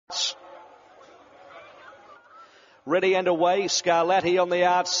Ready and away. Scarlatti on the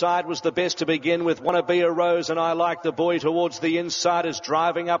outside was the best to begin with. Wanna Be a Rose and I Like the Boy towards the inside is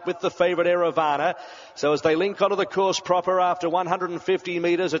driving up with the favourite Eravana. So as they link onto the course proper after 150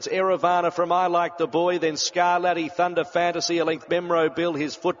 metres, it's Eravana from I Like the Boy, then Scarlatti, Thunder Fantasy, a length Memro Bill,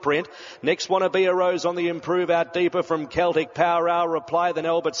 his footprint. Next, Wanna Be a Rose on the improve out deeper from Celtic Power, Our Reply, then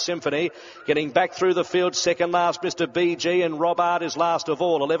Albert Symphony. Getting back through the field, second last, Mr. BG, and Robl is last of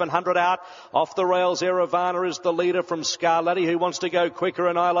all. 1100 out, off the rails, Eravana is the leader from Scarlatti, who wants to go quicker,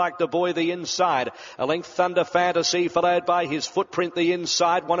 and I Like the Boy the inside. A length Thunder Fantasy, followed by his footprint the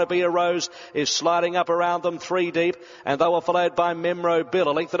inside. Wanna Be a Rose is sliding up around them 3 deep, and they were followed by Memro Bill.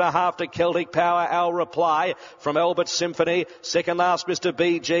 A length and a half to Celtic Power, Our Reply from Albert Symphony. Second last, Mr.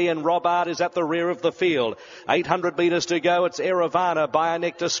 BG, and Robl is at the rear of the field. 800 metres to go. It's Eravana by a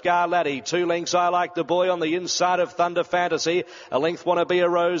neck to Scarlatti. 2 lengths I Like the Boy on the inside of Thunder Fantasy. A length Wanna Be a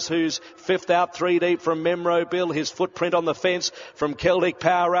Rose, who's fifth out 3 deep from Memro Bill. His footprint on the fence from Celtic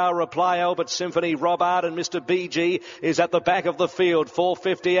Power, Our Reply, Albert Symphony, Robl, and Mr. BG is at the back of the field.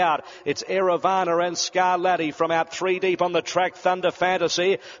 450 out. It's Eravana and Scarlatti from out 3 deep on the track. Thunder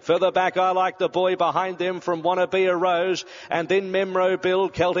Fantasy. Further back, I Like the Boy behind them from Wanna Be a Rose, and then Memro Bill.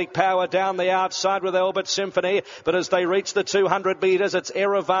 Celtic Power down the outside with Albert Symphony, but as they reach the 200 metres, it's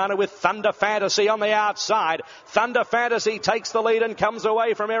Eravana with Thunder Fantasy on the outside. Thunder Fantasy takes the lead and comes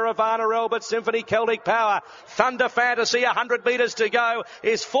away from Eravana, Albert Symphony, Celtic Power. Thunder Fantasy, 100 metres to go,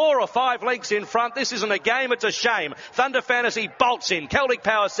 is 4 or 5 lengths in front. This isn't a game, it's a shame. Thunder Fantasy bolts in. Celtic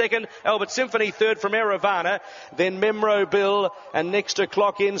Power second, Albert Symphony third from Eravana. Then Memro Bill, and next to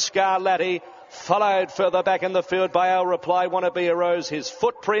clock in Scarlatti. Followed further back in the field by Our Reply, Wanna Be a Rose, his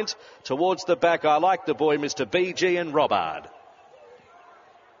footprint towards the back. I Like the Boy, Mr. BG and Robl.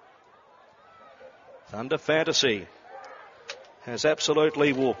 Thunder Fantasy has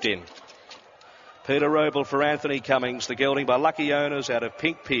absolutely walked in. Peter Robl for Anthony Cummings. The gelding by lucky owners out of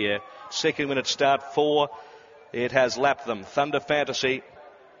Pink Pier. Second minute start 4. It has lapped them. Thunder Fantasy.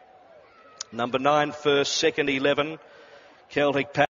 Number 9 first, second 11. Celtic Power.